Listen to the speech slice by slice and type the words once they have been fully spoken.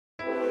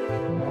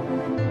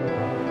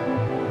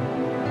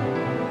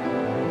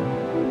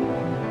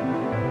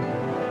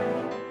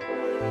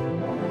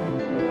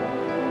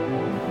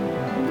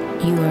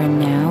You are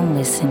now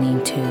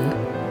listening to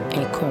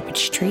a Corporate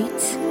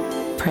Streets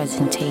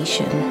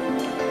presentation.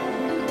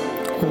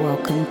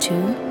 Welcome to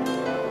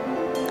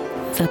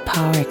the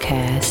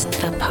Powercast,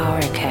 the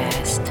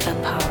Powercast, the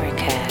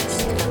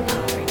Powercast, the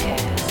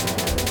Powercast.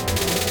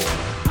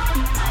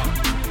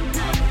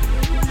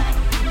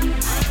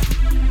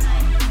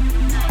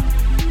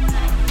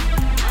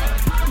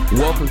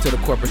 Welcome to the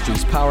Corporate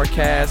Streets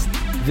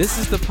Powercast. This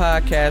is the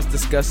podcast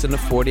discussing the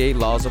 48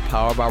 Laws of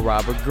Power by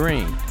Robert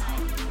Greene.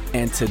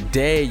 And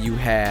today you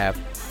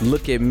have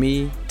Look at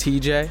Me,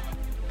 TJ.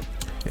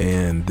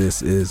 And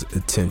this is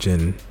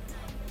Attention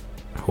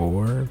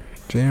Whore,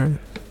 Jaren.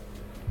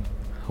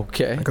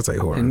 Okay. I could say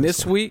whore. And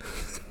this week,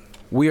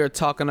 we are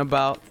talking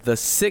about the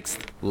 6th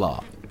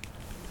law.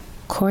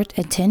 Court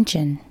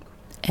attention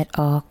at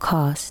all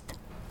cost.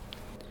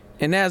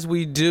 And as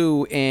we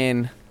do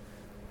in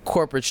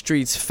Corporate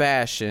Streets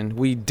fashion,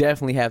 we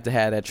definitely have to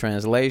have that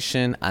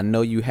translation. I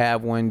know you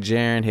have one,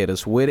 Jaren. Hit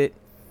us with it.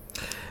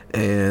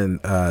 And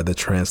the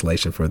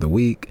translation for the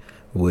week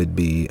would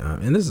be,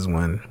 and this is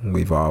one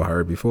we've all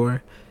heard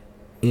before,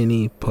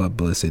 any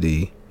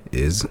publicity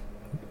is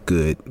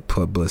good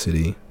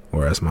publicity,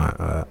 or as my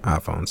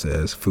iPhone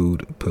says,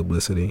 food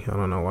publicity. I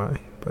don't know why,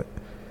 but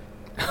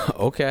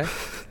okay.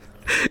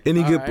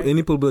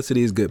 Any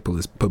publicity is good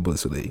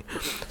publicity.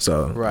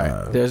 So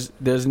right,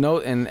 there's no,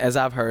 and as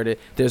I've heard it,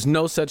 there's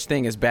no such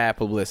thing as bad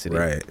publicity.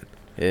 Right,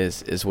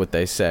 is what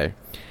they say.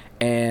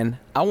 And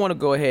I want to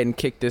go ahead and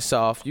kick this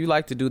off. You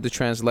like to do the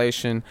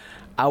translation.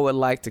 I would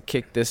like to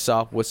kick this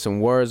off with some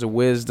words of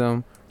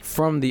wisdom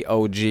from the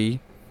OG.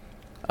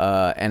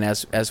 And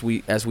as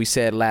we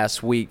said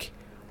last week,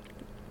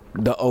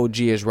 the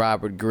OG is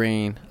Robert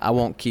Greene. I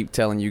won't keep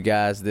telling you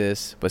guys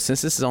this, but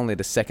since this is only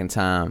the second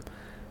time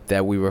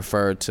that we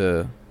referred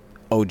to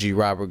OG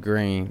Robert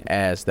Greene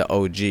as the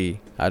OG,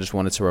 I just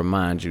wanted to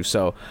remind you.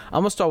 So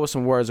I'm gonna start with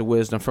some words of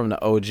wisdom from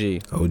the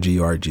OG.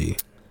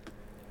 OGRG.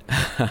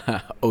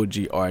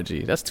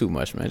 OGRG. That's too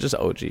much, man. Just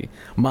OG.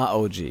 My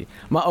OG.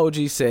 My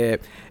OG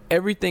said,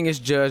 everything is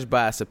judged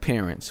by its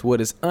appearance.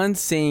 What is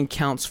unseen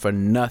counts for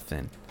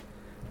nothing.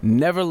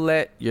 Never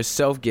let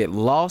yourself get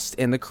lost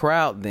in the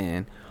crowd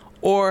then,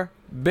 or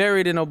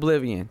buried in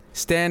oblivion.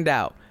 Stand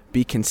out.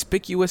 Be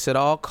conspicuous at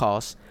all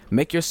costs.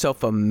 Make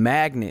yourself a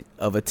magnet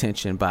of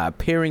attention by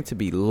appearing to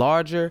be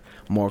larger,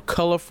 more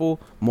colorful,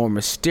 more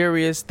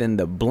mysterious than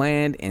the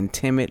bland and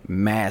timid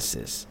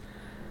masses.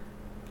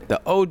 The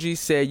OG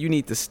said you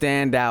need to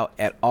stand out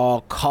at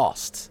all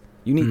costs.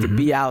 You need to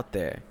be out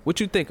there.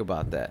 What you think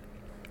about that?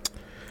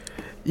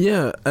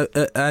 Yeah,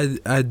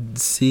 I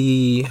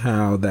see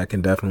how that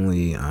can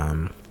definitely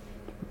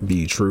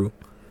be true.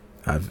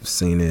 I've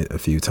seen it a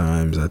few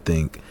times. I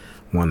think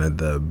one of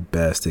the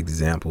best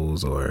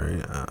examples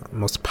or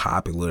most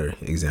popular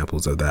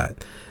examples of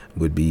that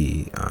would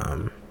be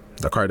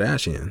the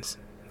Kardashians.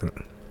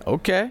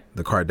 Okay.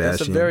 The Kardashians.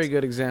 That's a very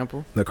good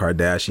example. The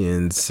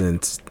Kardashians,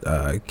 since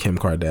Kim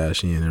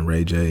Kardashian and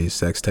Ray J's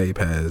sex tape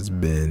has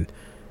been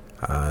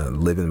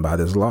living by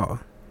this law.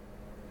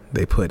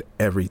 They put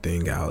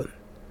everything out.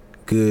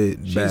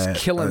 Good, bad,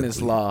 She's killing ugly.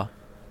 this law.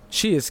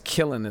 She is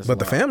killing this law.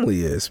 But the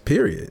family is,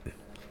 period.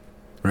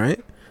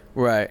 Right?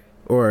 Right.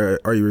 Or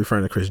are you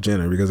referring to Kris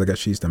Jenner? Because I guess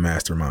she's the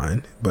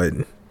mastermind. But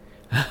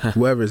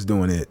whoever's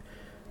doing it,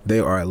 they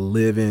are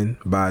living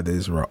by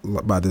this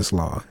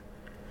law.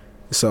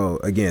 So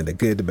again, the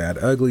good, the bad,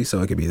 ugly.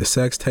 So it could be the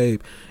sex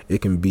tape. It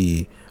can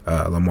be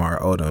Lamar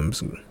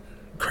Odom's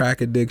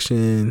crack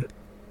addiction.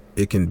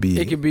 It can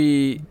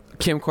be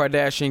Kim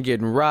Kardashian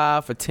getting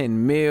robbed for $10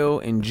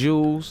 million in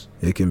jewels.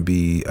 It can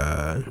be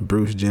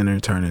Bruce Jenner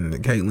turning into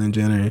Caitlyn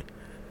Jenner.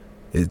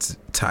 It's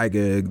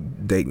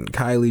Tyga dating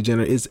Kylie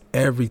Jenner. It's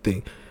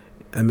everything.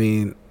 I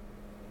mean,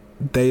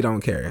 they don't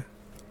care.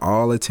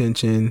 All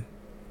attention,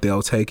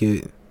 they'll take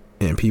it,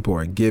 and people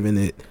are giving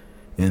it,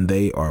 and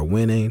they are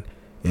winning.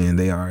 And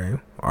they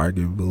are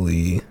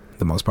arguably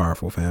the most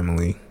powerful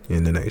family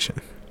in the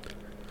nation.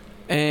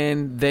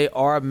 And they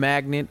are a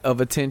magnet of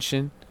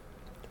attention.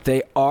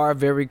 They are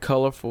very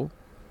colorful.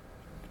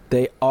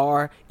 They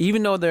are,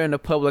 even though they're in the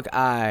public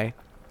eye,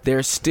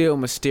 they're still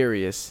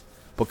mysterious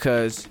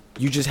because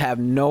you just have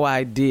no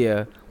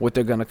idea what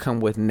they're going to come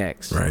with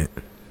next. Right.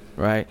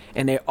 Right.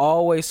 And they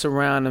always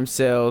surround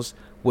themselves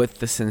with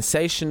the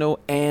sensational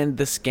and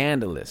the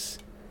scandalous.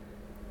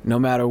 No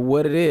matter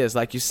what it is,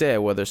 like you said,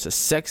 whether it's a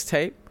sex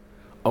tape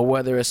or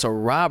whether it's a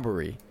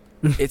robbery,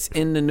 it's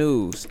in the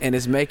news and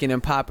it's making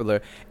them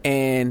popular.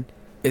 And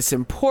it's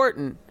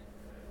important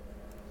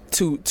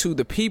to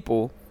the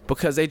people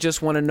because they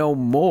just want to know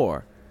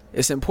more.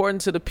 It's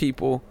important to the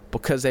people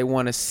because they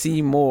want to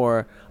see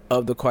more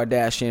of the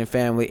Kardashian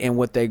family and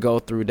what they go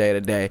through day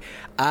to day.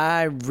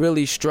 I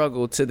really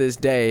struggle to this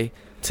day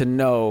to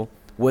know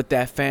what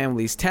that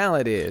family's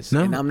talent is.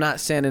 No. And I'm not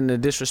saying in a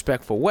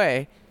disrespectful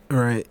way.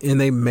 Right. And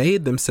they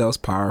made themselves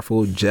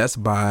powerful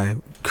just by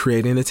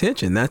creating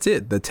attention. That's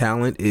it. The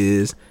talent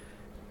is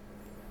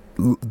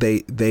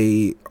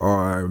they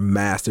are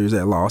masters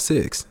at Law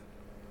 6.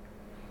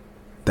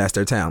 That's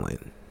their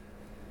talent.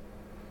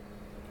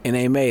 And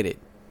they made it.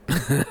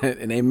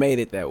 And they made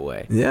it that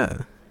way.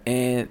 Yeah.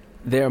 And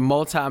they're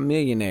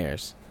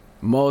multi-millionaires.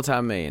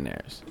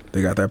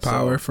 They got that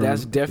power from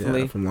that's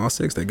definitely from Law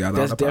 6. They got all the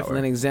that's power. definitely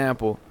an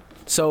example.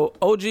 So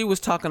OG was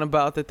talking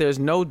about that there's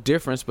no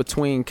difference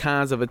between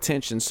kinds of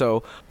attention.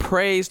 So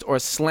praised or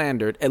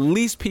slandered, at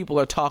least people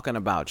are talking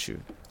about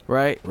you,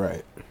 right?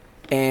 Right.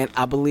 And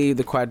I believe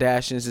the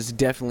Kardashians is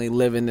definitely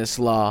living this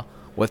law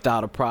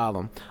without a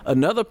problem.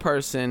 Another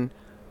person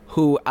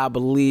who I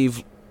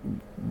believe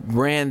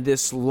ran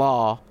this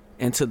law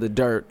into the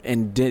dirt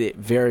and did it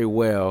very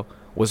well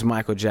was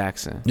Michael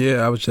Jackson.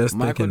 Yeah, I was just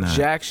thinking that.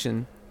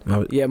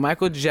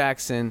 Michael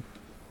Jackson,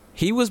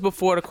 he was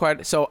before the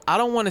Kardashians. So I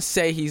don't want to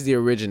say he's the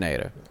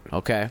originator,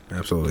 okay?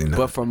 Absolutely not.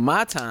 But from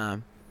my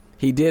time,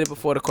 he did it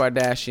before the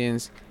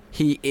Kardashians.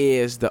 He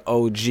is the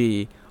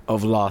OG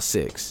of Law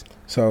 6.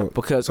 So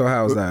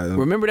how's that?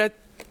 Remember that?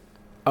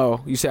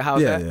 Oh, you said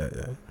how's that?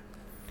 Yeah.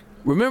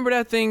 Remember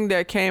that thing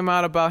that came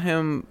out about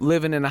him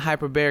living in a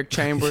hyperbaric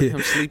chamber,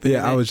 him sleeping?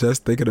 Yeah, I was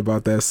just thinking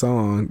about that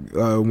song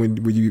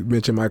when you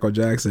mentioned Michael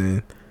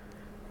Jackson.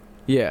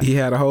 Yeah, he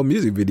had a whole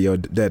music video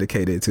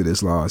dedicated to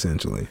this law,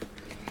 essentially.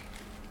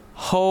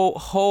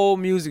 Whole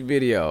music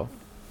video,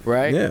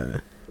 right?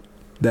 Yeah,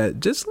 that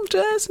just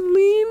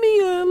leave me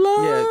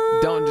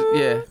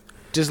alone.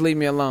 Just leave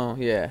me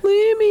alone. Yeah,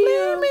 leave me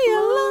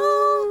alone.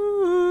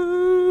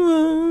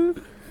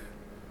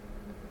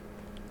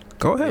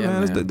 Go ahead, man.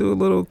 Let's do a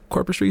little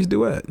Corporate Streets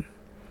duet.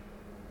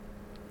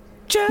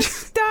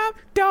 Just stop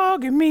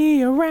dogging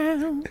me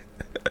around.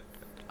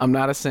 I'm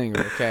not a singer,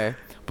 okay?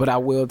 But I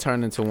will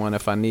turn into one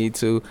if I need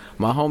to.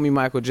 My homie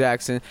Michael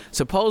Jackson,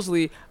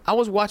 supposedly, I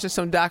was watching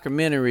some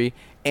documentary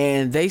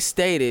and they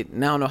stated,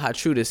 and I don't know how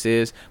true this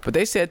is, but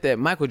they said that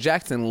Michael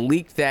Jackson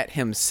leaked that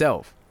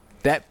himself.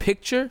 That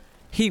picture,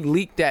 he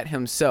leaked that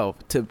himself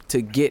to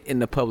get in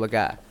the public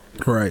eye.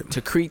 Right.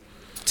 To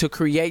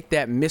create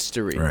that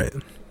mystery. Right.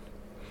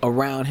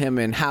 Around him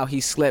and how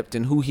he slept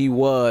and who he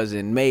was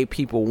and made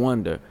people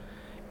wonder.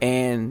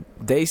 And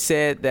they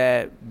said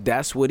that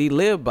that's what he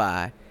lived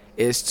by,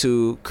 is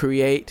to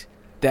create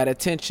that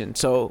attention.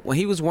 So when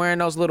he was wearing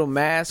those little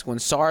masks when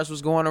SARS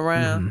was going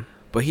around,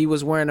 but he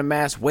was wearing a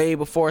mask way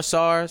before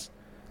SARS,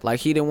 like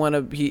he didn't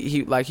want to,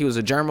 he like he was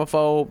a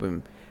germaphobe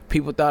and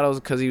people thought it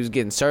was because he was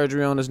getting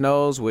surgery on his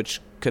nose,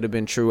 which could have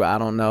been true, I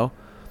don't know.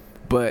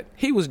 But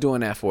he was doing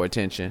that for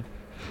attention.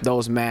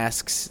 Those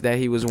masks that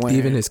he was wearing.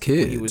 Even his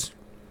kids. He was,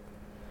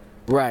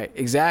 right,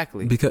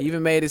 exactly. Because, he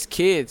even made his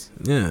kids.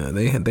 Yeah,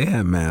 they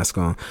had masks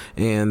on,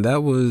 and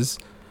that was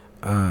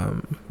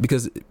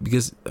because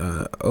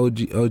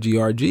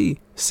OGRG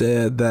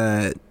said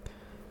that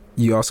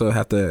you also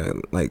have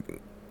to like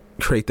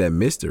create that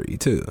mystery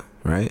too,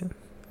 right?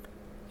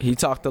 He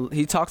talks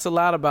a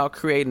lot about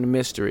creating the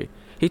mystery.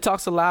 He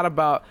talks a lot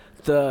about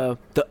the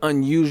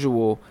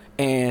unusual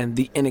and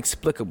the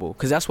inexplicable,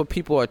 because that's what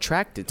people are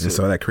attracted to. And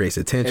so that creates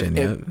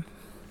attention.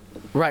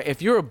 Right.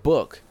 If you're a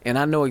book and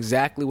I know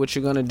exactly what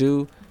you're going to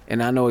do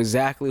and I know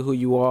exactly who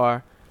you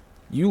are,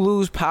 you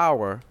lose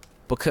power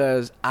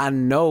because I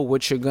know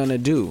what you're going to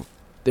do.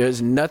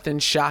 There's nothing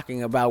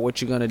shocking about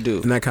what you're going to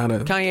do. And that kind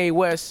of... Kanye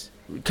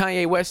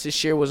West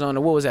this year was on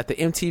the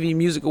MTV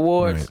Music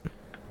Awards. Right.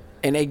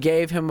 And they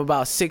gave him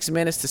about 6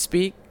 minutes to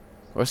speak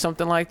or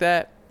something like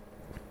that.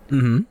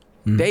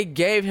 Mm-hmm. They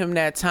gave him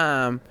that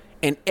time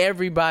and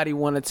everybody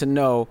wanted to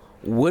know,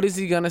 what is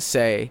he going to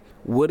say?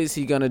 What is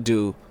he going to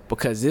do?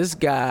 Because this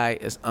guy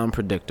is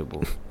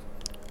unpredictable.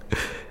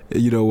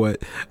 You know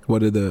what?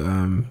 One of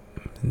the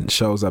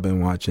shows I've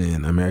been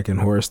watching, American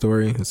Horror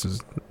Story. This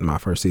is my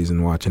first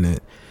season watching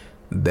it.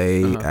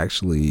 They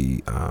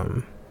actually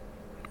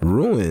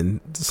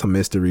ruined some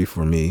mystery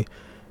for me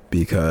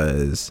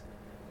because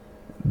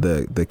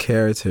the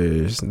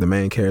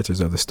main characters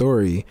of the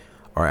story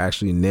are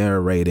actually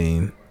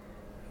narrating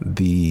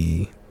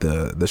the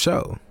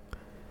show.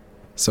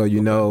 So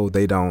know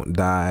they don't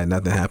die,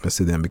 nothing happens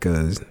to them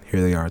because here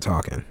they are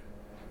talking.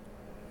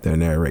 They're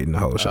narrating the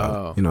whole show.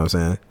 Oh. You know what I'm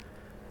saying?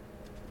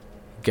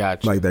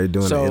 Gotcha. Like they're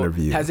doing an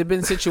interview. Has it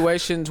been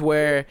situations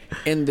where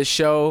in the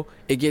show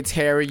it gets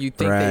hairy, you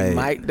think they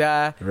might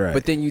die,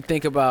 but then you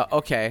think about,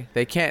 okay,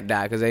 they can't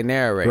die because they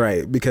narrate.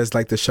 Right, because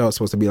like the show is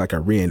supposed to be like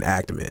a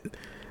reenactment.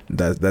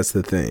 That's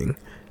the thing.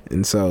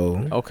 And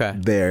so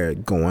they're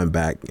going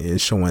back and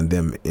showing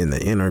them in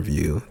the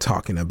interview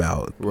talking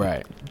about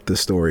the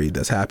story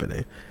that's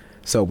happening.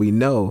 So we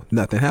know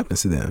nothing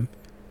happens to them.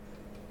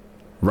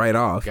 Right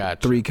off,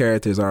 3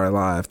 characters are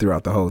alive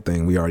throughout the whole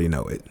thing. We already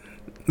know it.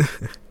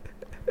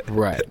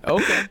 Right.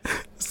 Okay.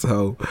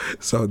 So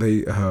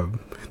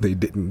they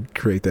didn't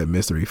create that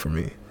mystery for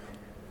me.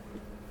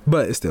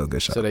 But it's still a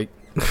good show.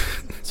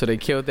 So they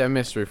killed that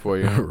mystery for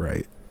you. Huh?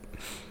 Right.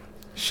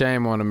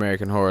 Shame on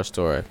American Horror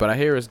Story, but I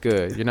hear it's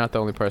good. You're not the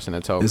only person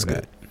that told me that. It's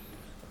good.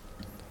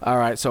 All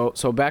right, so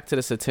back to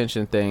this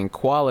attention thing.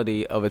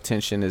 Quality of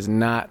attention is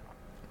not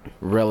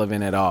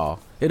relevant at all.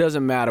 It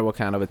doesn't matter what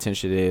kind of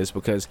attention it is,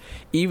 because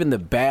even the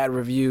bad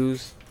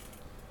reviews,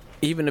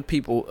 even the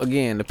people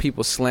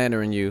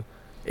slandering you,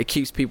 it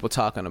keeps people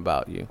talking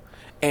about you.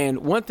 And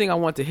one thing I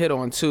want to hit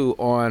on too,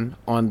 on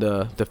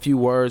the few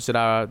words that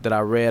I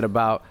read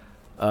about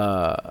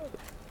that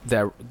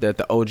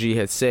the OG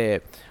had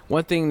said.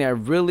 One thing that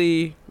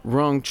really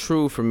rung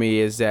true for me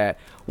is that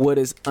what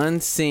is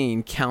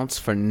unseen counts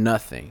for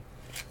nothing,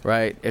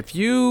 right? If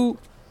you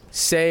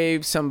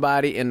save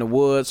somebody in the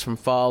woods from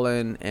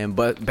falling and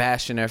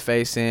bashing their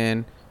face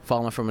in,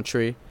 falling from a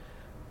tree,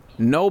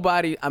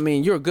 nobody, I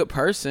mean, you're a good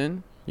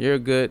person. You're a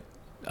good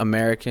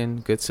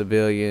American, good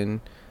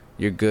civilian.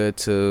 You're good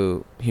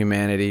to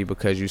humanity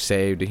because you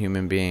saved a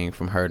human being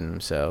from hurting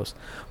themselves.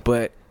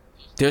 But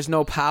there's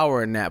no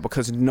power in that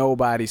because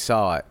nobody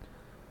saw it.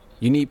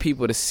 You need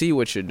people to see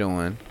what you're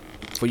doing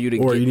for you to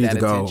get that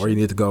attention. Or you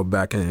need to go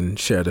back and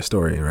share the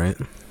story, right?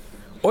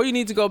 Or you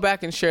need to go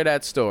back and share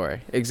that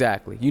story.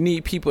 Exactly. You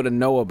need people to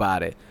know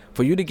about it.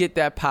 For you to get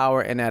that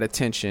power and that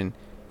attention,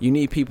 you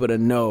need people to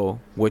know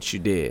what you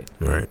did.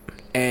 Right.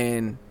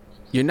 And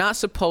you're not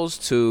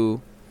supposed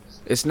to,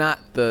 it's not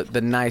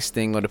the nice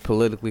thing or the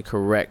politically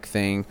correct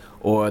thing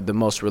or the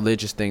most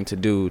religious thing to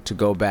do to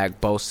go back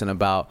boasting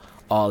about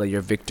all of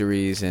your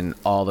victories and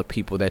all the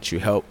people that you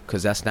help,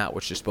 because that's not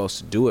what you're supposed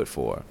to do it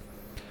for.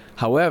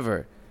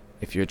 However,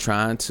 if you're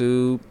trying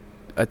to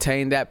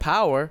attain that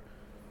power,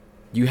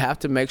 you have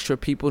to make sure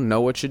people know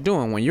what you're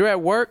doing. When you're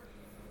at work,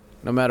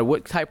 no matter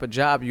what type of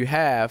job you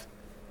have,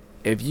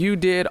 if you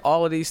did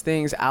all of these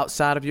things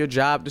outside of your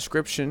job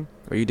description,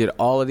 or you did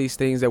all of these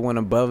things that went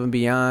above and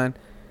beyond,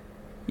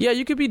 yeah,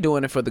 you could be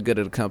doing it for the good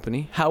of the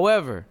company.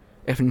 However,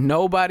 if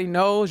nobody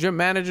knows, your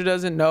manager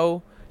doesn't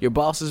know, your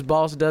boss's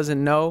boss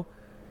doesn't know,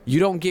 you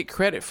don't get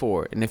credit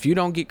for it. And if you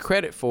don't get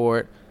credit for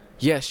it,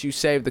 yes, you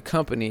saved the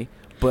company,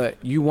 but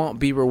you won't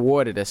be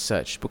rewarded as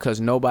such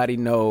because nobody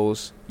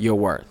knows your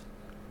worth.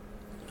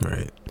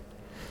 Right.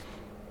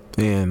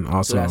 And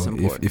also, So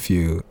if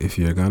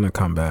you're gonna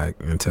come back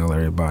and tell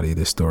everybody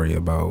this story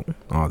about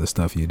all the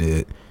stuff you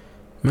did,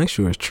 make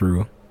sure it's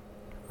true.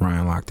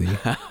 Ryan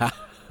Lochte.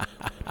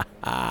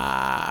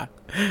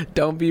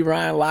 Don't be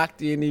Ryan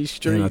Lochte in these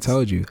streets. And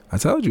I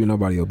told you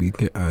nobody will be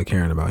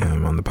caring about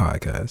him on the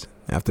podcast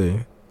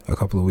after a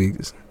couple of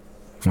weeks.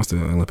 Once the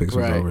Olympics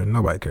was over,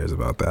 nobody cares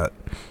about that.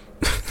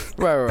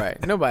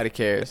 Right. Nobody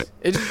cares.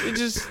 It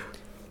just.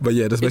 But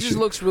yeah, just it just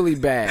looks really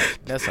bad.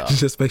 That's all.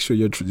 Just make sure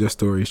your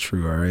story is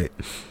true. All right.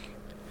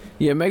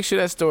 Yeah, make sure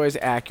that story is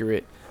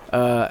accurate.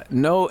 At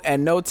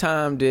no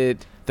time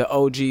did the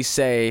OG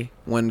say,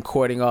 when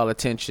courting all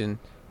attention,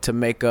 to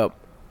make up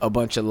a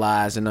bunch of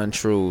lies and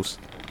untruths,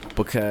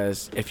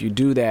 because if you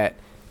do that,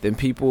 then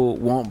people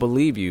won't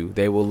believe you.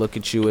 They will look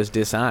at you as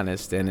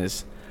dishonest, and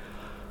it's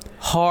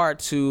hard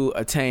to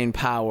attain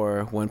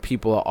power when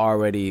people are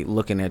already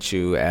looking at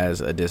you as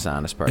a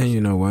dishonest person. And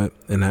you know what?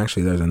 And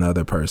actually, there's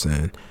another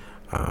person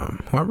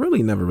who I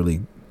really never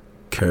really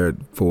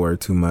cared for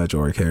too much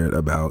or cared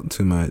about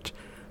too much,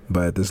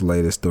 but this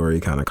latest story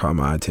kind of caught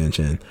my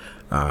attention.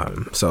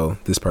 So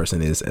this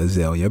person is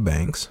Azalea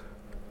Banks.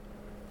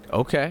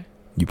 Okay.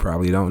 You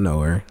probably don't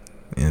know her,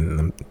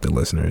 and the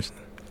listeners,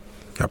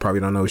 I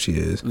probably don't know who she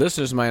is.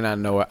 Listeners might not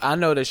know her. I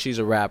know that she's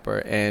a rapper,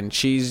 and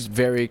she's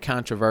very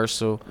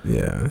controversial.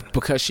 Yeah,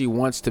 because she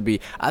wants to be.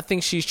 I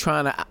think she's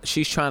trying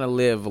to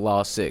live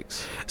Law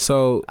 6.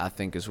 So I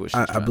think is what she's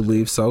I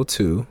believe so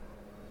too.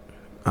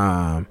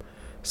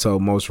 So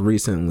most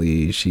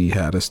recently, she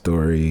had a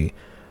story.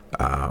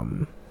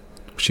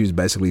 She was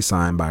basically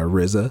signed by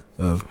RZA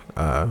of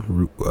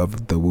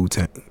the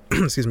Wu-Tang,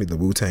 the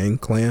Wu-Tang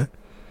Clan.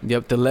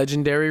 Yep, the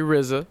legendary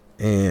RZA.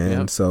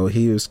 And so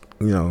he was,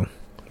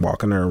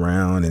 walking her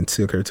around and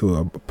took her to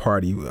a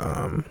party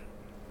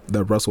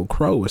that Russell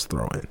Crowe was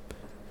throwing.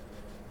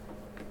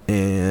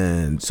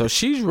 And so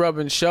she's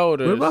rubbing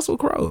shoulders with Russell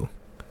Crowe.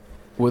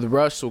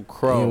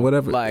 And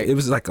whatever. Like, it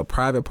was like a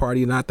private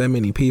party, not that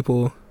many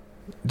people,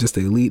 just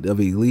the elite of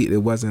elite.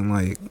 It wasn't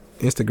like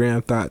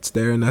Instagram thoughts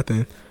there or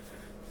nothing.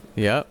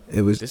 Yep.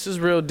 This is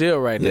real deal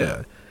right now.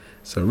 Yeah.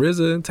 So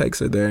RZA takes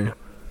her there,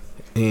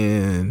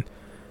 and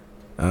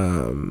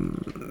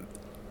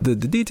the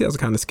details are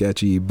kind of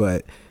sketchy,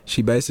 but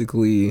she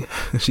basically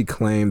she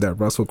claimed that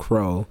Russell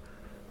Crowe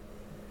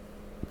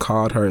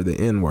called her the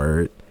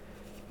N-word,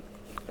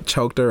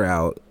 choked her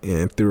out,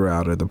 and threw her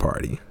out of the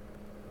party.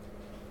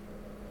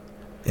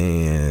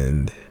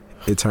 And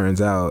it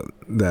turns out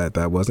that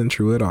that wasn't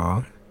true at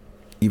all.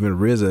 Even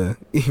RZA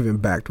even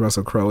backed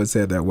Russell Crowe and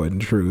said that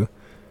wasn't true,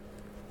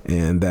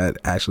 and that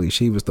actually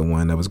she was the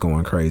one that was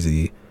going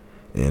crazy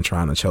and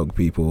trying to choke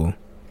people,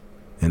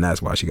 and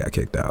that's why she got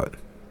kicked out.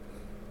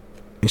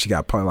 And she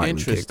got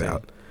politely kicked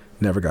out.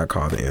 Never got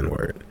called the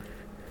N-word.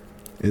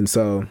 And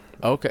so...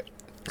 Okay.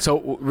 So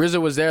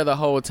RZA was there the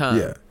whole time.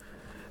 Yeah.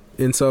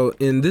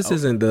 And this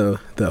isn't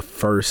the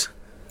first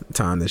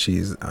time that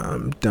she's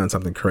done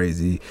something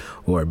crazy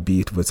or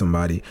beefed with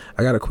somebody.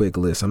 I got a quick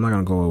list. I'm not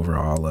going to go over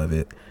all of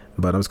it,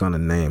 but I'm just going to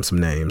name some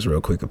names real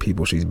quick of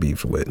people she's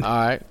beefed with. All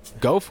right.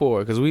 Go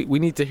for it, because we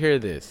need to hear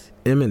this.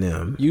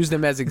 Eminem. Use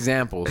them as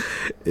examples.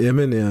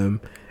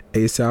 Eminem,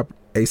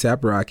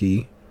 A$AP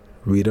Rocky,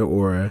 Rita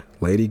Ora,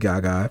 Lady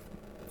Gaga,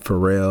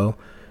 Pharrell,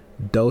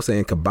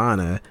 Dolce &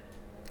 Gabbana,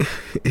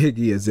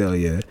 Iggy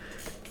Azalea,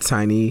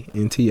 Tiny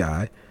and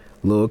T.I.,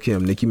 Lil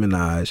Kim, Nicki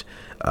Minaj,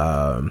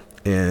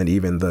 and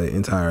even the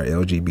entire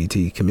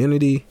LGBT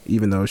community,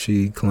 even though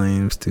she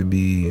claims to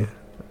be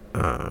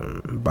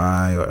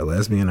bi or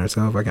lesbian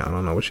herself. I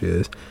don't know what she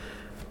is.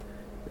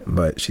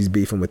 But she's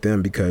beefing with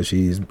them because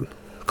she's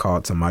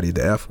called somebody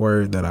the F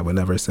word that I would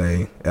never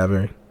say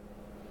ever.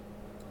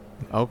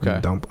 Okay. I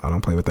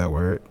don't play with that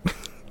word.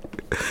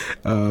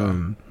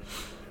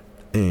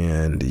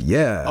 And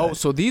yeah. Oh,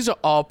 so these are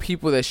all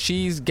people that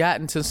she's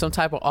gotten to some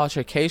type of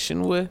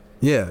altercation with?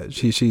 Yeah,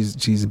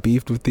 she's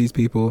beefed with these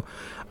people.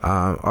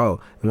 And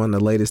one of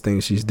the latest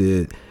things she's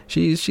did,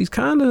 she's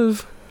kind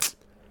of,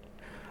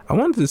 I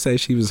wanted to say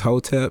she was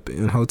Hotep,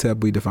 and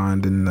Hotep we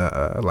defined in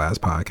the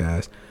last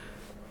podcast.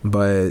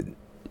 But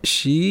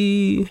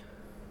she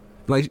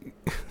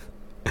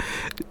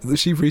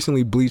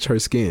recently bleached her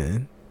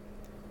skin.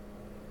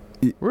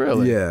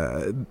 Really?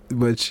 Yeah,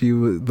 but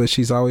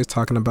she's always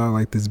talking about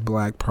like this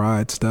black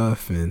pride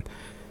stuff, and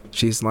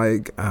she's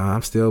like,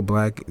 I'm still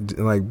black,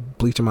 like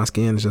bleaching my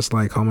skin is just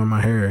like combing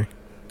my hair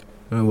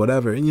or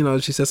whatever.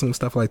 And, she said some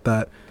stuff like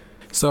that.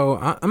 So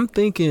I'm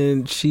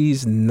thinking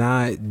she's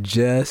not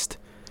just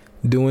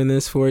doing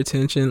this for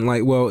attention.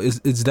 Like, well, it's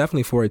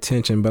definitely for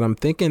attention, but I'm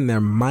thinking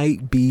there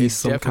might be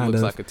some kind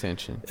of, like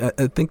attention.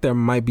 I think there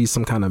might be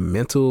some kind of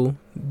mental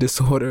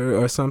disorder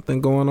or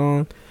something going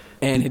on.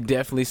 And it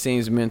definitely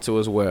seems mental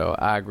as well.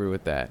 I agree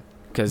with that.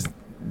 Because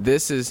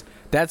that's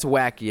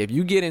wacky. If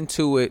you get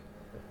into it,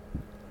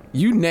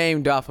 you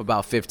named off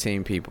about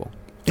 15 people.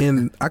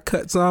 And I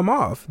cut some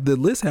off. The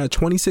list had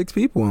 26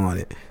 people on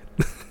it.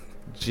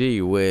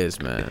 Gee whiz,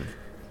 man.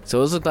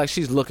 So it looks like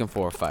she's looking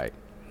for a fight.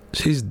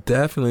 She's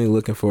definitely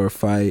looking for a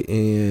fight.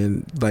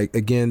 And, like,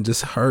 again,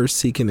 just her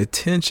seeking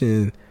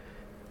attention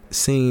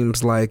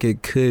seems like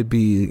it could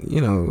be,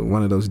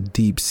 one of those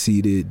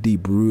deep-seated,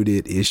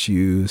 deep-rooted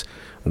issues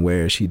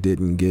where she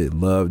didn't get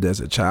loved as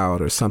a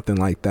child or something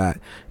like that.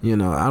 I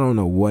don't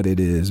know what it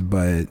is,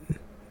 but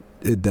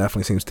it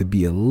definitely seems to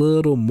be a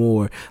little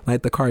more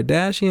like the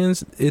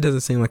Kardashians. It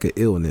doesn't seem like an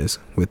illness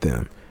with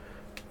them.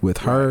 With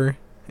her,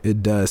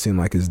 it does seem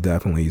like it's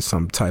definitely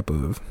some type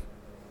of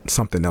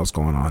something else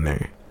going on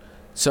there.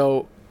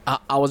 So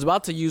I was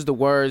about to use the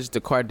words,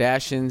 the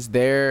Kardashians,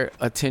 their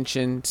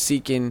attention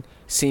seeking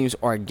seems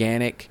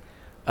organic.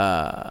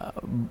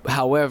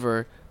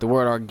 However, the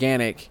word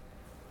organic,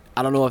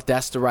 I don't know if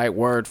that's the right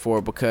word for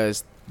it,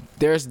 because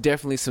there's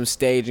definitely some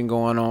staging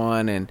going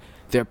on, and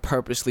they're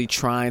purposely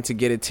trying to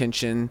get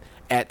attention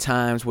at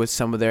times with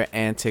some of their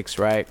antics,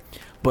 right?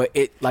 But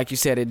it, like you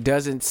said, it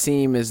doesn't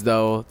seem as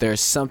though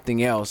there's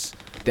something else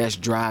that's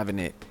driving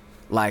it,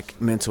 like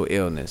mental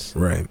illness.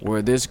 Right.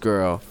 Where this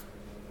girl,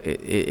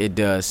 it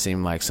does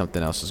seem like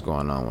something else is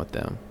going on with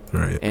them.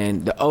 Right.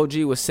 And the OG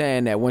was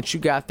saying that once you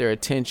got their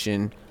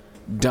attention,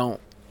 don't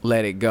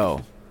let it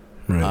go.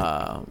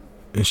 Right.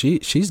 And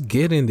she's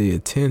getting the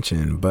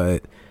attention,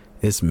 but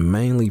it's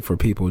mainly for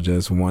people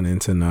just wanting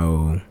to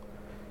know,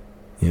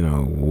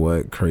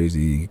 what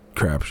crazy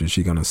crap is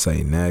she gonna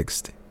say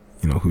next,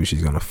 who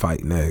she's gonna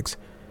fight next,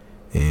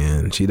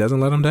 and she doesn't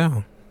let them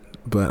down.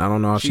 But I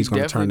don't know if she's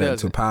gonna turn that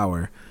into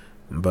power.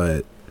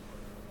 But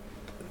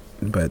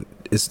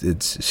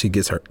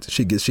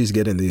she's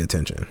getting the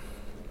attention.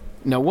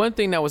 Now, one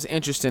thing that was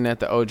interesting that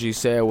the OG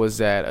said was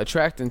that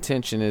attracting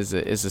attention is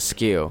a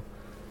skill.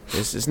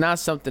 It's not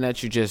something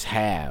that you just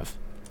have.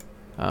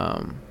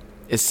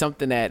 It's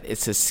something that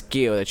it's a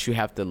skill that you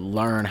have to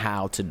learn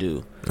how to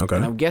do. Okay.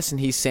 And I'm guessing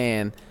he's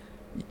saying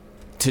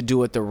to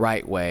do it the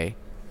right way,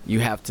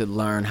 you have to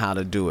learn how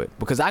to do it.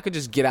 Because I could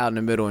just get out in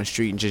the middle of the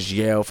street and just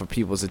yell for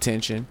people's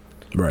attention.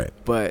 Right.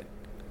 But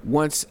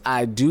once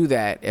I do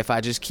that, if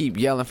I just keep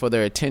yelling for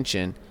their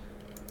attention,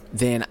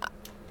 then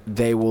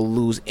they will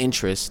lose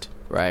interest,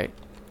 right?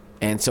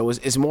 And so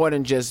it's more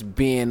than just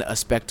being a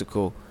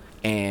spectacle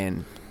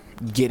and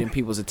getting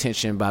people's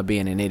attention by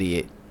being an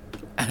idiot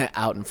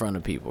out in front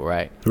of people,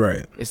 right?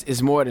 Right.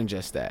 It's more than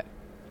just that.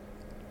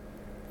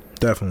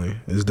 Definitely.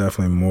 It's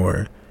definitely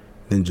more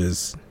than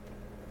just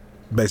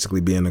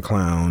basically being a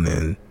clown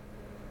and,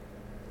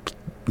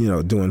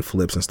 doing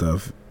flips and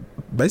stuff.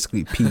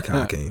 Basically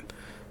peacocking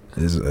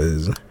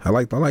is I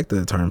like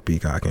the term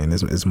peacocking.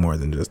 It's more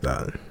than just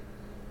that.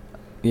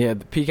 Yeah,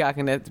 the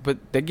peacocking, but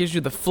that gives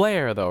you the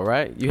flair though,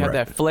 right? You have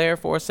that flair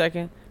for a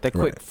second, that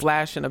quick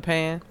flash in the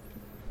pan.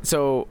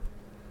 So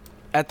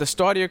at the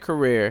start of your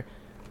career,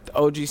 the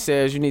OG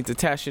says you need to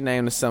attach your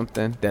name to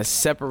something that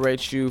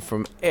separates you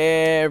from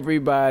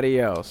everybody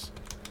else.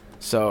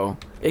 So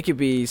it could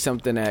be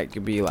something that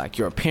could be like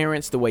your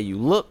appearance, the way you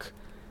look,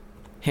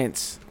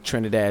 hence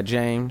Trinidad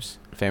James,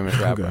 famous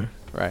rapper,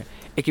 right?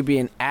 It could be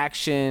an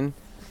action,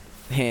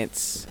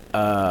 hence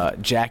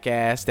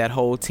Jackass, that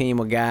whole team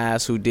of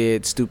guys who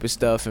did stupid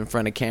stuff in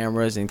front of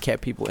cameras and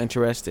kept people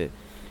interested.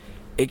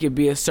 It could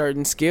be a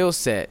certain skill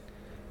set,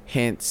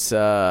 hence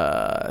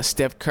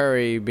Steph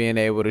Curry being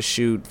able to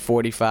shoot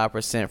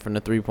 45% from the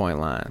three-point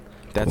line.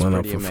 That's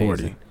pulling pretty up for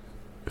amazing. 40.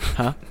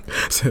 Huh?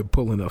 Said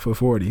pulling up for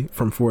 40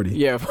 from 40.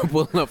 Yeah,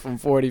 pulling up from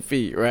 40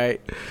 feet,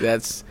 right?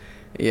 That's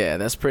Yeah,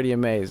 that's pretty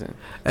amazing.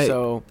 Hey,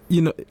 so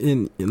let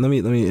me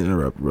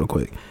interrupt real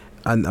quick.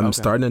 I'm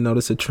starting to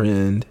notice a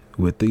trend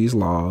with these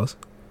laws.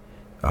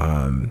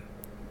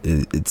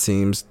 It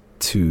seems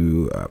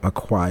to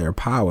acquire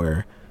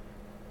power.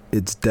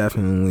 It's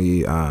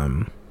definitely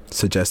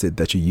suggested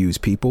that you use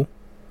people.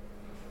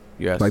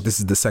 Yes. Like this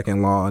is the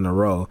second law in a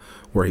row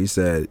where he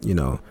said,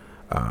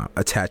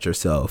 attach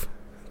yourself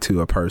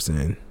to a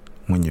person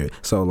when you're.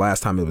 So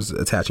last time it was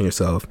attaching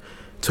yourself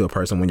to a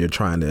person when you're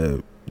trying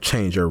to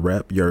change your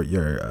rep,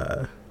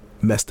 your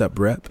messed up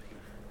rep.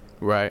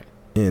 Right.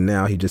 And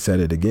now he just said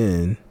it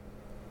again.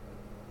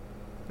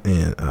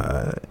 And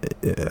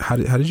how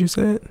did you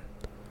say it?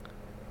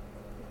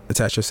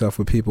 Attach yourself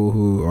with people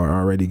who are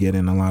already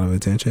getting a lot of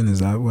attention. Is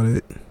that what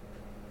it?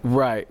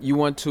 Right. You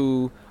want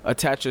to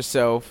attach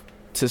yourself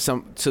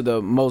to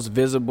the most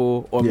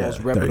visible or most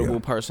reputable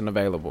person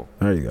available.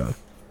 There you go.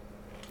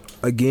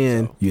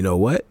 Again, you know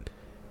what?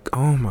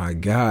 Oh my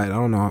God. I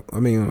don't know. I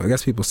mean, I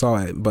guess people saw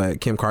it,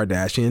 but Kim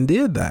Kardashian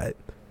did that.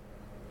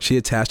 She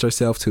attached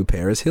herself to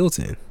Paris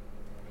Hilton.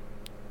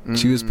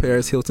 She was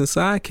Paris Hilton's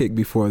sidekick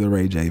before the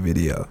Ray J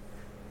video.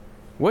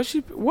 Was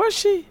she?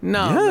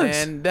 No,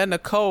 yes. Man. That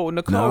Nicole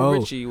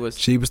Richie was.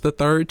 She was the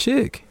third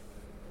chick.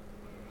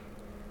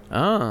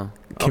 Oh.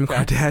 Kim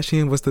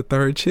Kardashian was the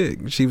third chick.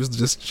 She was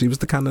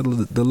the kind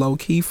of the low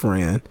key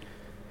friend.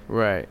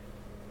 Right.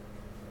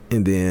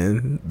 And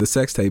then the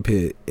sex tape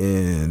hit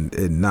and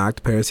it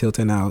knocked Paris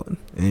Hilton out,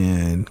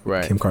 and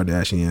Kim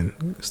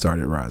Kardashian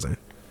started rising.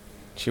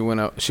 She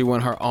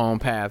went her own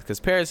path because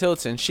Paris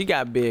Hilton, she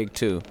got big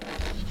too.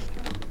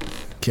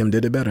 Kim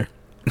did it better.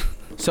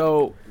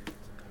 So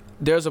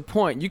there's a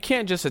point. You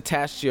can't just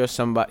attach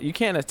to you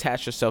can't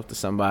attach yourself to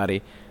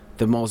somebody,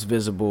 the most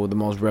visible, the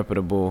most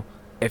reputable,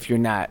 if you're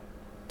not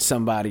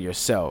somebody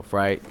yourself,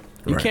 right?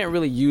 You can't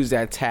really use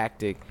that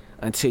tactic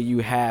until you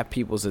have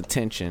people's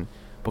attention,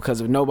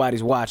 because if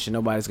nobody's watching,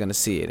 nobody's going to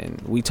see it.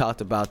 And we talked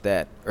about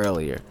that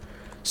earlier.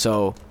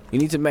 So you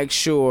need to make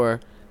sure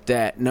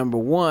that, number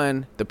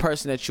one, the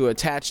person that you're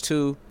attached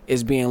to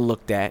is being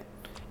looked at.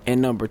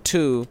 And number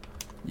two,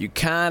 you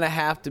kind of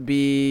have to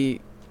be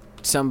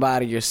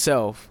somebody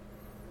yourself,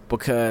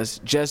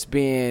 because just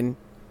being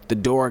the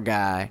door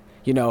guy,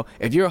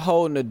 if you're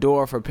holding the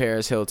door for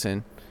Paris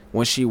Hilton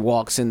when she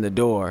walks in the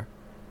door,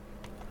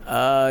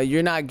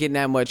 you're not getting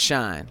that much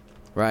shine,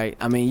 right?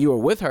 I mean, you were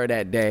with her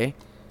that day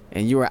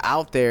and you were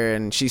out there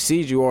and she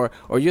sees you, or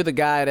you're the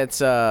guy that's,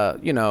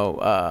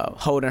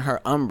 holding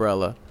her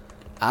umbrella.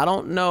 I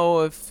don't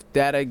know if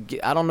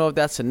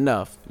that's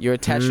enough. You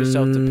attach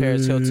yourself to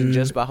Paris Hilton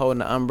just by holding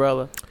the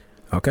umbrella.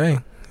 Okay,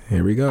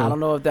 here we go. I don't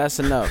know if that's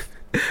enough.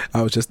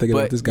 I was just thinking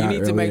about this guy earlier.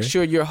 You need to make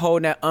sure you're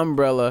holding that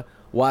umbrella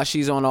while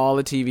she's on all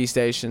the TV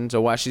stations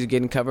or while she's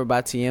getting covered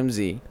by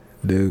TMZ.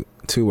 Dude,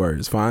 2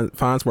 words.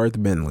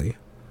 Farnsworth Bentley.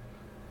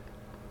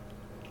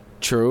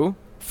 True.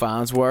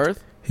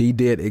 Farnsworth. He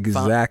did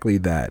exactly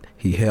that.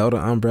 He held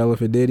an umbrella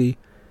for Diddy,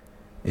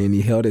 and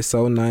he held it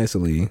so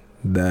nicely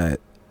that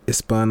it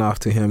spun off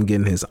to him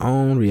getting his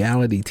own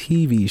reality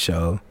TV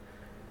show.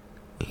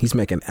 He's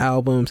making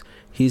albums.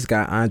 He's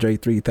got Andre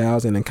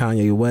 3000 and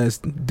Kanye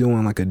West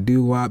doing like a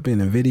doo-wop in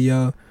a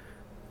video.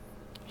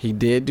 He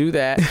did do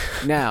that.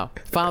 Now,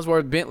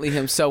 Farnsworth Bentley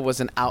himself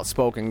was an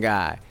outspoken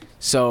guy,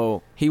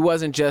 so he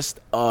wasn't just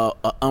a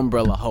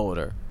umbrella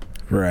holder.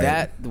 Right.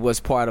 That was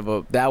part of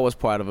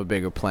a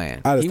bigger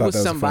plan. I just he thought was that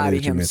was somebody funny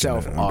that you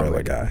himself mentioned an umbrella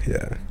already.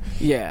 Guy.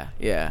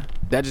 Yeah.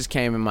 That just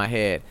came in my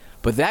head.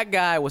 But that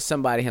guy was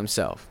somebody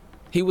himself.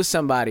 He was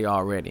somebody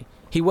already.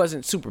 He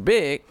wasn't super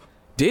big.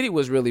 Diddy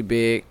was really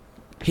big.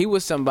 He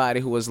was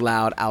somebody who was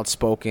loud,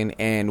 outspoken,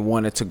 and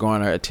wanted to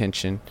garner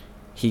attention.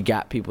 He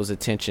got people's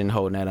attention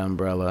holding that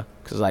umbrella.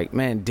 Because,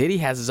 man, Diddy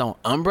has his own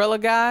umbrella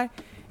guy.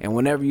 And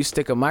whenever you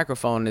stick a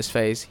microphone in his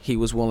face, he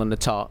was willing to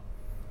talk.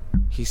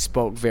 He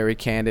spoke very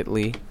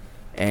candidly.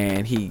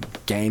 And he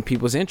gained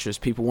people's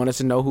interest. People wanted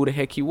to know who the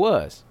heck he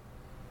was.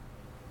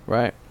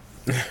 Right?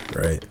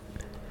 Right.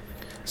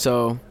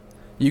 So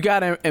you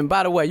got to, and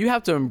by the way, you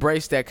have to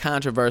embrace that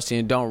controversy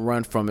and don't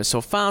run from it. So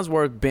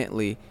Farnsworth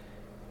Bentley,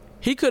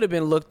 he could have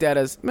been looked at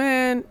as,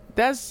 man,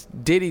 that's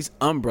Diddy's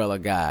umbrella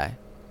guy.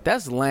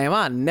 That's lame.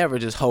 I never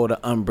just hold an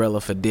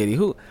umbrella for Diddy.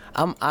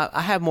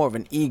 I have more of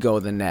an ego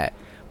than that.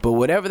 But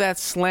whatever that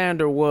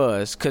slander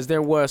was, because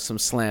there was some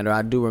slander,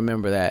 I do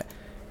remember that.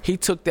 He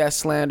took that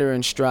slander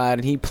in stride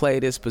and he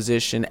played his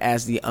position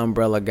as the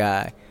umbrella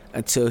guy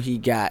until he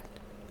got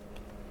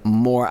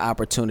more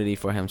opportunity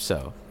for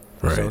himself.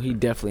 Right. So he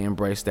definitely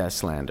embraced that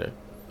slander.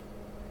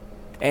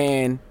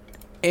 And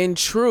in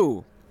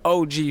true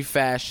OG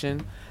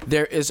fashion,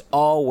 there is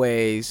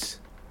always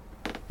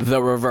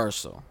the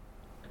reversal.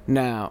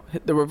 Now,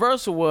 the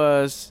reversal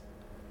was,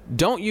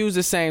 don't use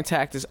the same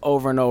tactics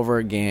over and over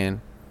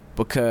again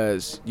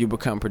because you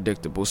become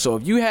predictable. So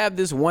if you have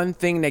this one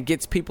thing that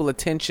gets people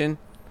attention,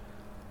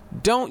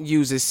 don't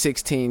use it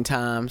 16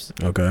 times.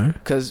 Okay.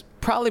 Because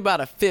probably by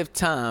the 5th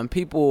time,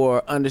 people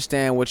will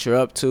understand what you're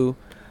up to.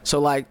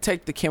 So,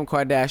 take the Kim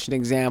Kardashian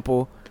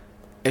example.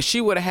 If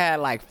she would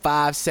have had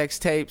 5 sex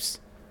tapes,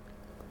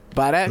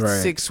 by that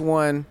 6th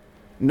one,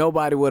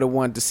 nobody would have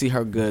wanted to see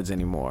her goods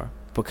anymore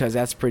because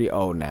that's pretty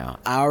old now.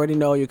 I already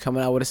know you're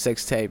coming out with a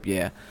sex tape.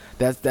 Yeah,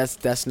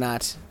 that's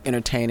not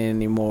entertaining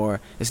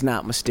anymore. It's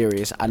not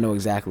mysterious. I know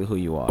exactly who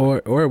you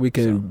are. Or we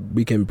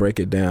can break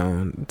it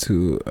down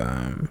to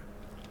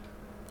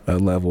a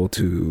level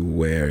to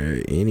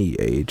where any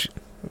age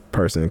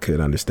person could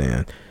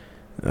understand.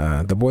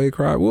 The boy who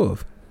cried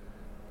wolf.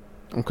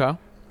 Okay.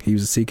 He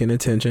was seeking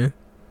attention.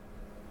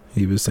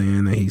 He was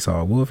saying that he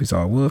saw a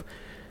wolf.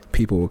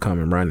 People were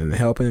coming running and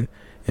helping.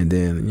 And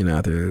then, you know,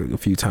 after a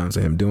few times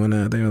of him doing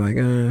that, they were like,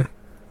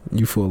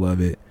 you full of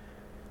it.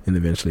 And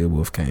eventually a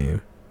wolf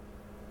came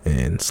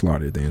and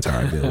slaughtered the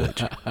entire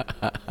village.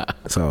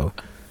 So,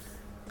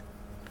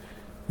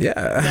 yeah.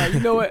 Now, you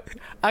know what?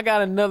 I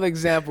got another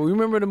example. You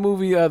remember the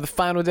movie The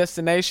Final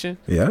Destination?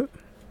 Yeah.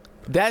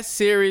 That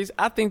series,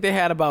 I think they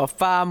had about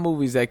 5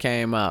 movies that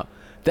came out.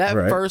 That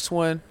first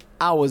one,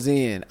 I was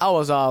in. I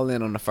was all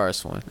in on the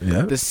first one.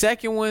 Yeah. The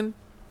second one,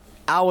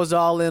 I was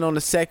all in on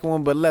the second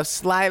one, but left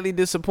slightly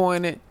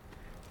disappointed.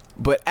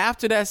 But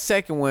after that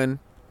second one,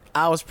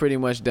 I was pretty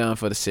much done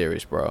for the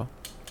series, bro.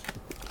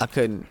 I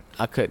couldn't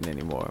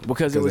anymore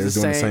because it was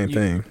the same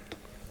thing.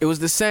 It was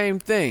the same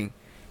thing.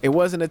 It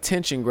wasn't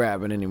attention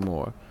grabbing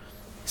anymore.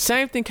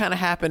 Same thing kind of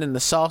happened in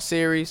the Saw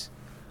series,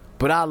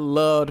 but I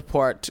loved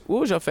part 2. What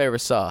was your favorite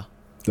Saw?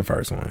 The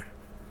first one.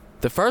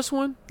 The first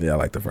one? Yeah, I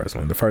like the first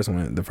one. The first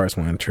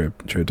one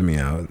tripped me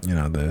out. You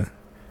know, the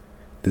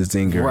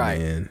zinger, right?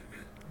 And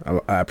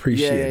I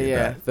appreciate yeah.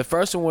 that. The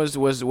first one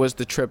was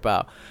the trip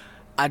out.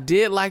 I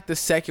did like the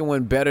second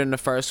one better than the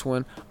first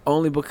one,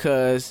 only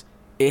because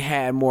it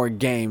had more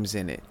games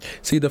in it.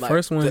 See, the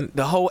first one,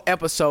 the whole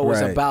episode was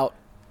about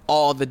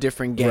all the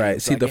different games.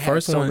 Right. See, the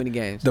first one, so many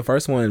games. The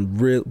first one,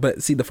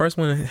 the first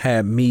one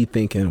had me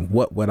thinking,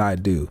 what would I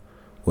do?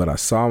 Would I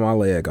saw my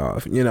leg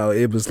off? You know,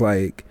 it was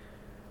like.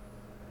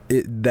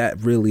 That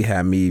really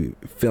had me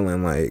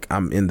feeling like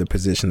I'm in the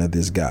position of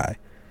this guy.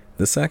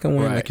 The second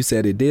one, like you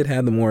said, it did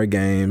have the more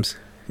games,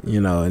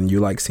 you know, and you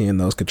like seeing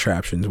those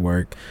contraptions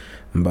work,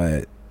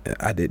 but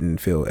I didn't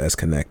feel as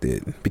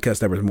connected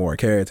because there was more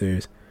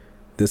characters.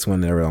 This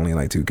one, there were only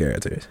like 2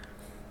 characters.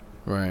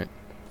 Right.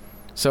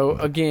 So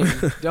again,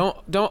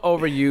 don't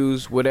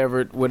overuse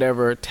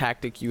whatever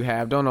tactic you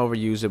have. Don't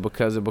overuse it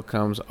because it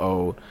becomes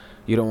old.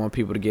 You don't want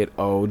people to get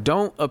old.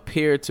 Don't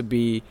appear to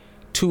be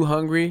too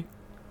hungry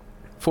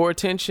for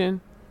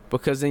attention,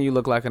 because then you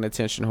look like an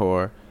attention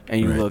whore and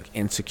you look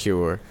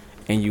insecure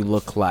and you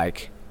look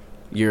like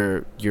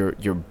you're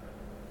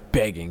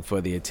begging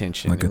for the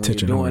attention. Like and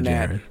attention when you're doing whore,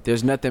 that, Jared.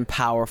 there's nothing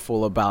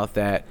powerful about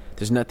that.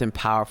 There's nothing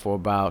powerful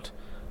about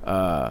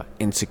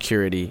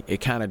insecurity.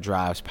 It kind of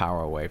drives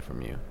power away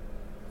from you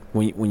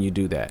when you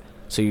do that.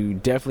 So you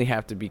definitely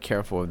have to be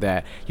careful of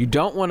that. You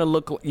don't want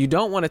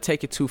to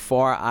take it too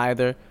far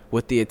either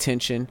with the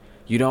attention.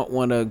 You don't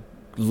want to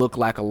look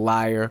like a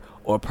liar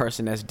or a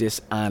person that's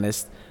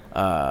dishonest,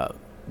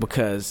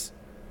 because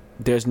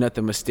there's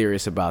nothing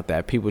mysterious about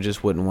that. People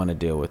just wouldn't want to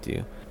deal with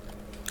you.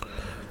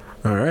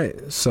 All right,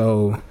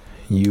 so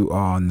you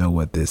all know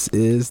what this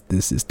is.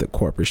 This is the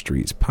Corporate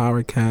Streets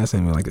Powercast,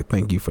 and we'd like to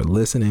thank you for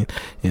listening,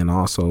 and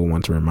also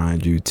want to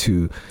remind you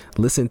to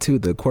listen to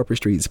the Corporate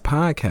Streets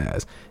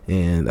Podcast.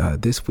 And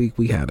this week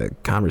we had a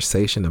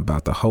conversation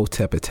about the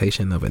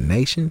hotepitation of a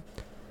nation.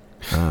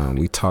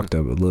 We talked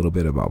a little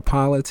bit about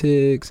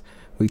politics.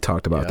 We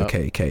talked about the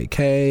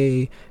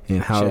KKK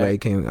and how they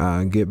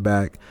can get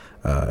back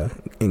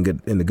in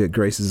the good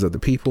graces of the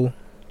people.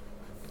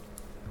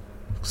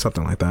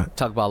 Something like that.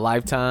 Talk about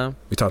Lifetime.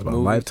 We talked about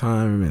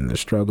Lifetime and the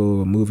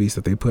struggle movies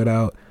that they put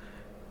out.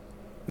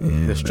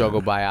 And, the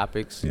struggle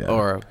biopics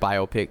or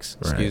biopics,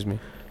 excuse me.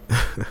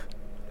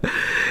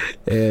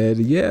 And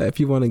yeah, if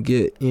you want to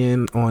get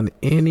in on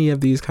any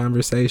of these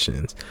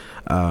conversations,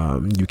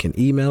 you can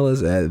email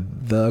us at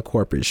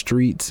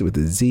thecorporatestreets with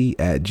a Z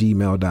at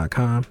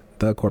gmail.com,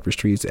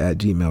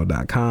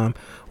 thecorporatestreets@gmail.com.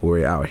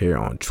 We're out here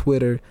on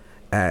Twitter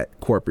at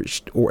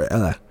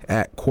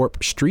at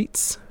Corp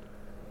Streets.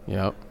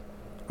 Yep.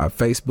 Our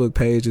Facebook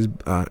page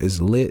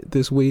is lit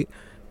this week.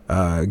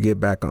 Get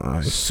back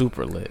on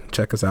super lit.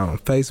 Check us out on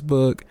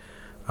Facebook.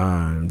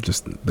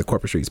 Just the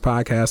Corporate Streets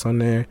Podcast on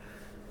there.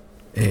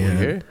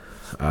 And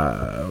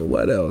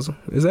what else?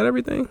 Is that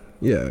everything?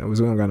 Yeah, we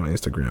don't got on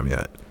Instagram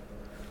yet.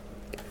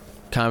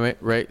 Comment,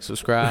 rate,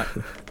 subscribe.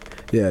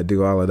 Yeah,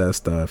 do all of that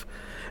stuff.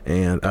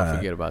 And don't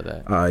forget about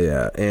that.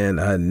 Yeah.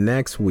 And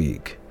next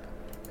week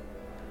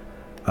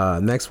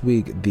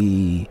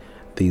the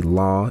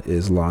law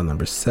is law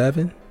number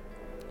 7.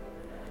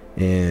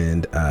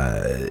 And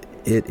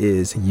it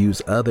is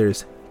use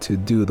others to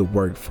do the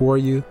work for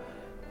you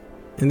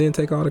and then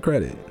take all the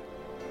credit.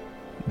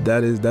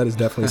 That is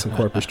definitely some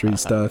corporate street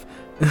stuff.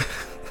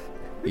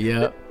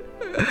 Yep.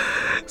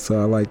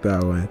 So I like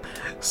that one.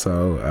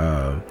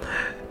 So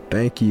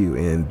thank you.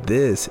 And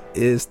this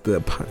is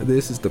the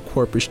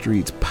Corporate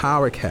Streets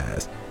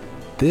Powercast.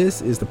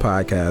 This is the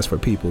podcast for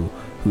people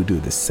who do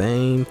the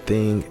same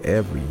thing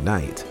every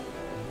night.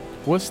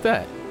 What's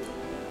that?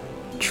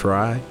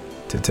 Try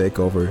to take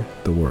over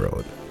the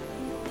world.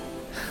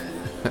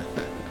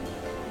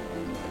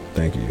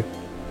 Thank you.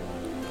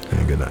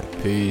 And good night.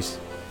 Peace.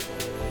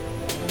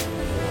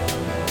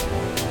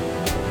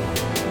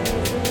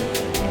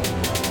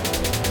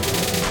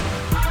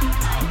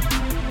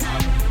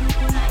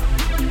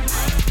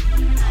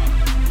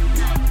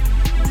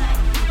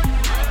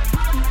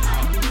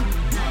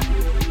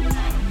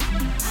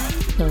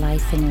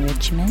 Life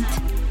enrichment,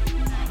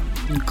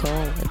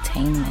 goal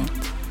attainment.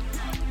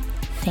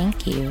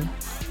 Thank you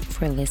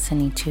for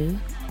listening to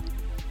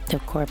The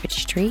Corporate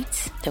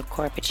Streets, The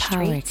Corporate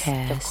Streets,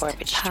 The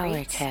Corporate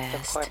Streets, The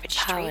Corporate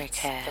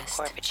Streets, The Corporate Streets, The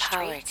Corporate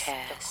Streets,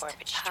 The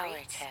Corporate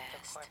Streets,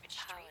 The Corporate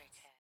Streets.